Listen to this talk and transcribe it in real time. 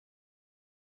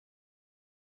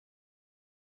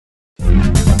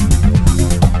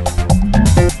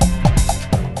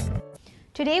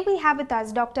Today we have with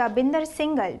us Dr. Abhinder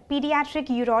Singhal, pediatric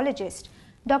urologist.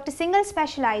 Dr. Singhal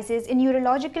specializes in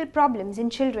urological problems in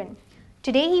children.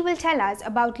 Today he will tell us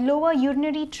about lower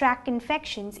urinary tract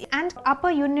infections and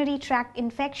upper urinary tract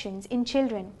infections in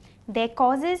children, their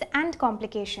causes and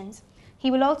complications. He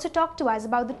will also talk to us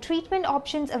about the treatment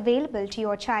options available to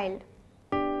your child.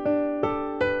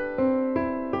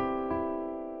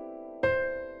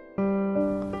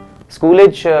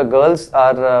 School-age girls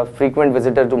are a frequent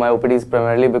visitor to my OPDs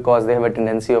primarily because they have a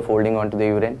tendency of holding on to the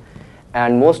urine.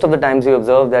 And most of the times you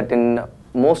observe that in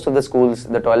most of the schools,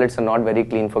 the toilets are not very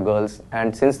clean for girls.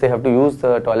 And since they have to use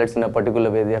the toilets in a particular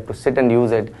way, they have to sit and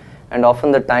use it. And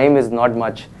often the time is not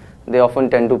much. They often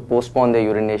tend to postpone their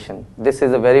urination. This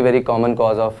is a very, very common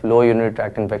cause of lower urinary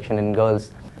tract infection in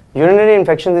girls. Urinary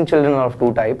infections in children are of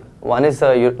two types. One is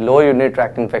a lower urinary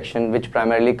tract infection, which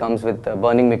primarily comes with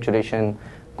burning micturition,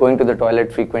 going to the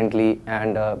toilet frequently,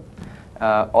 and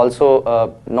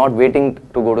also not waiting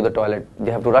to go to the toilet. They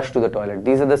have to rush to the toilet.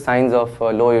 These are the signs of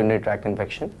lower urinary tract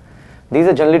infection. These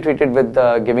are generally treated with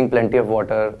giving plenty of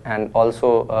water and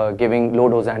also giving low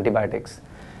dose antibiotics.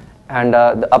 And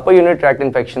the upper urinary tract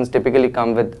infections typically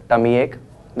come with tummy ache.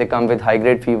 They come with high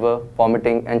grade fever,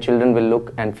 vomiting, and children will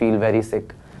look and feel very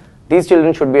sick. These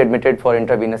children should be admitted for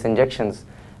intravenous injections.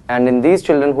 And in these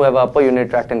children who have upper urinary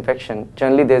tract infection,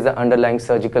 generally there is an underlying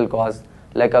surgical cause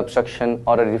like obstruction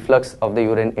or a reflux of the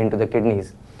urine into the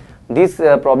kidneys. These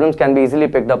problems can be easily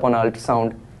picked up on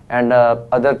ultrasound and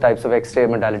other types of X-ray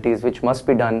modalities, which must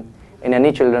be done in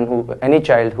any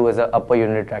child who has an upper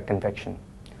urinary tract infection.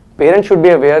 Parents should be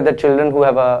aware that children who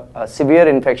have a severe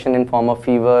infection in form of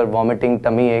fever, vomiting,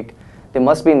 tummy ache, they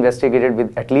must be investigated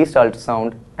with at least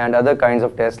ultrasound and other kinds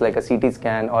of tests like a CT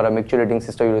scan or a micturating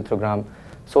cystourethrogram,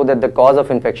 so that the cause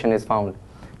of infection is found.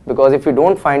 Because if you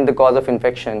don't find the cause of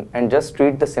infection and just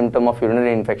treat the symptom of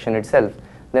urinary infection itself,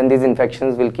 then these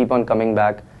infections will keep on coming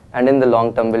back and in the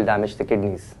long term will damage the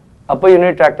kidneys. Upper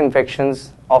urinary tract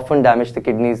infections often damage the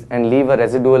kidneys and leave a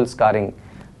residual scarring.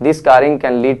 This scarring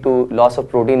can lead to loss of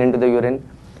protein into the urine.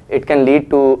 It can lead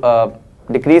to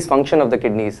decreased function of the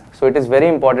kidneys. So it is very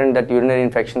important that urinary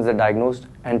infections are diagnosed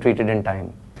and treated in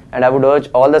time. And I would urge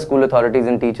all the school authorities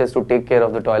and teachers to take care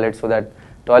of the toilets so that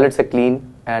toilets are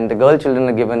clean and the girl children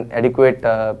are given adequate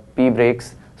pee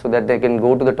breaks so that they can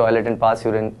go to the toilet and pass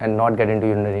urine and not get into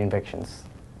urinary infections.